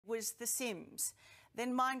was The Sims,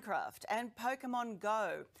 then Minecraft and Pokemon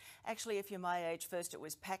Go. Actually, if you're my age, first it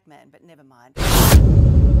was Pac-Man, but never mind.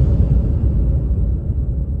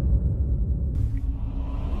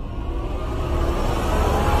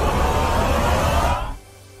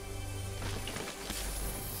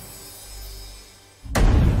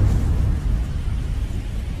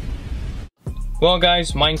 Well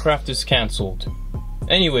guys, Minecraft is cancelled.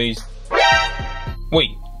 Anyways, wait,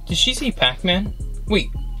 did she say Pac-Man? Wait,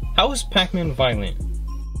 how is Pac-Man violent?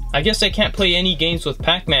 I guess I can't play any games with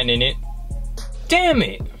Pac-Man in it. Damn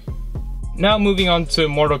it! Now moving on to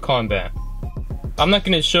Mortal Kombat. I'm not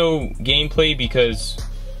gonna show gameplay because,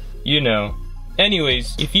 you know.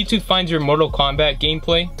 Anyways, if YouTube finds your Mortal Kombat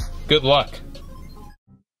gameplay, good luck.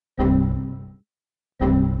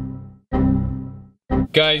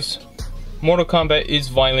 Guys, Mortal Kombat is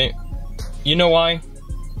violent. You know why?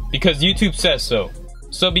 Because YouTube says so.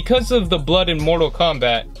 So because of the blood in Mortal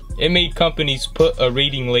Kombat, it made companies put a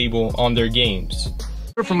rating label on their games.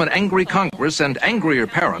 From an angry Congress and angrier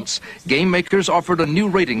parents, game makers offered a new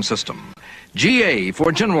rating system. GA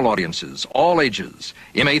for general audiences, all ages.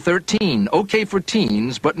 MA13, okay for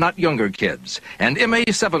teens, but not younger kids. And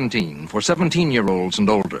MA17 for 17-year-olds and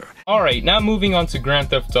older. Alright, now moving on to Grand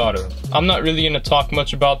Theft Auto. I'm not really gonna talk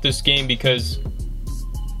much about this game because,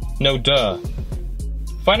 no duh.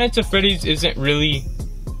 Five Nights at Freddy's isn't really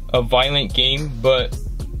a violent game, but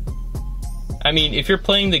I mean, if you're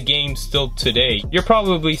playing the game still today, you're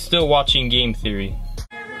probably still watching Game Theory.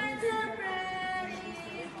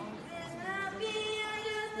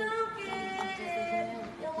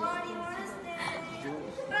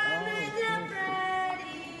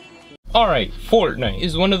 Alright, Fortnite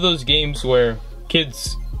is one of those games where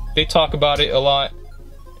kids, they talk about it a lot,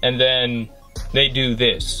 and then they do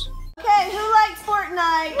this. Okay, who likes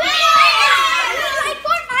Fortnite? We like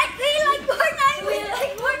Fortnite! We like Fortnite! We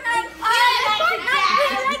like Fortnite!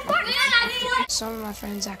 We like Fortnite! Some of my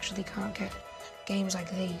friends actually can't get games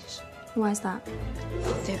like these. Why is that?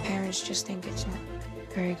 Their parents just think it's not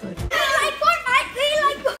very good. We like Fortnite!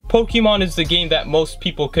 We like Pokemon is the game that most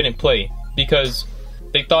people couldn't play because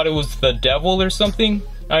they thought it was the devil or something.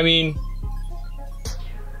 I mean,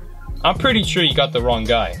 I'm pretty sure you got the wrong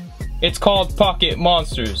guy. It's called Pocket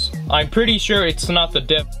Monsters. I'm pretty sure it's not the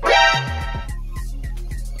devil.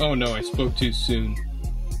 Oh no, I spoke too soon.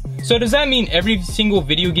 So does that mean every single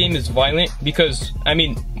video game is violent? Because, I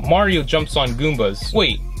mean, Mario jumps on Goombas.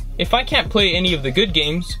 Wait, if I can't play any of the good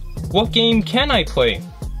games, what game can I play?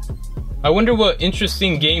 I wonder what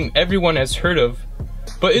interesting game everyone has heard of,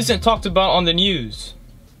 but isn't talked about on the news.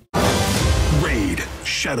 Raid: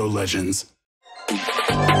 Shadow Legends.